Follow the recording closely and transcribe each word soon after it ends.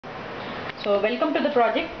So welcome to the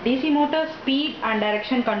project DC motor speed and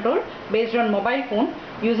direction control based on mobile phone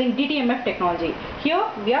using DTMF technology. Here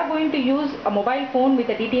we are going to use a mobile phone with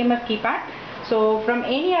a DTMF keypad. So from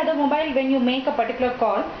any other mobile, when you make a particular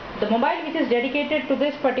call, the mobile which is dedicated to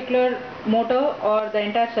this particular motor or the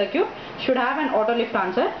entire circuit should have an auto lift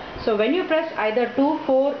answer. So when you press either 2,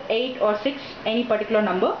 4, 8 or 6, any particular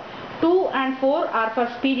number, 2 and 4 are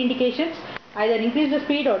for speed indications, either increase the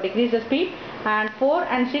speed or decrease the speed, and 4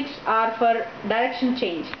 and 6 are for direction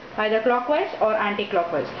change, either clockwise or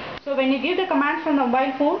anti-clockwise. So when you give the commands from the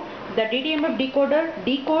mobile phone, the DTMF decoder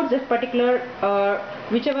decodes this particular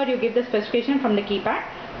whichever you give the specification from the keypad.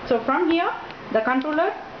 So from here the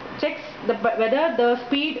controller checks whether the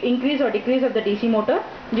speed increase or decrease of the DC motor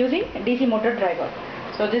using DC motor driver.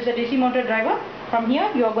 So this is the DC motor driver. From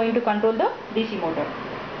here you are going to control the DC motor.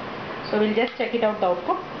 So we'll just check it out, the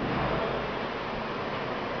output.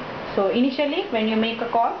 So initially when you make a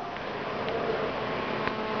call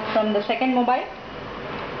from the second mobile,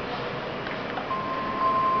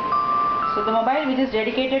 so the mobile which is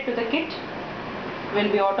dedicated to the kit will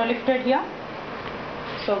be auto lifted here.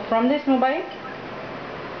 So from this mobile,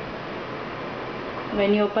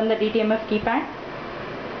 when you open the DTMF keypad,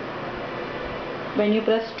 when you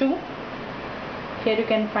press 2, here you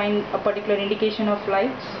can find a particular indication of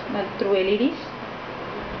lights through LEDs.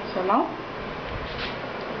 So now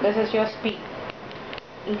this is your speed,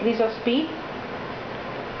 increase of speed.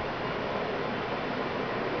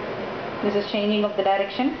 This is changing of the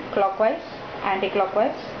direction, clockwise,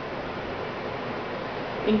 anti-clockwise.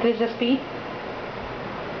 Increase the speed,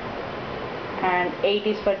 and 8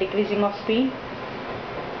 is for decreasing of speed.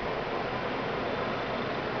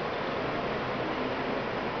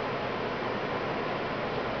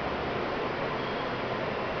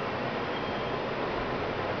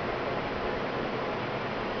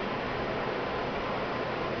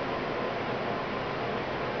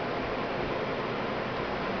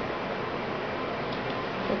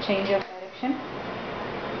 Change of direction.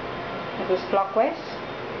 This is clockwise,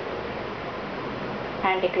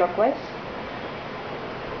 anti-clockwise.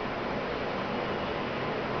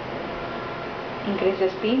 Increase the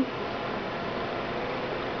speed.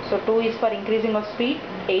 So 2 is for increasing of speed,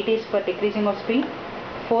 8 is for decreasing of speed,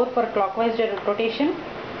 4 for clockwise rotation,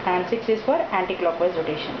 and 6 is for anti-clockwise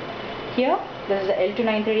rotation. Here this is the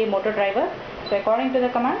L293D motor driver. So according to the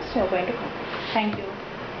commands you are going to come. Thank you.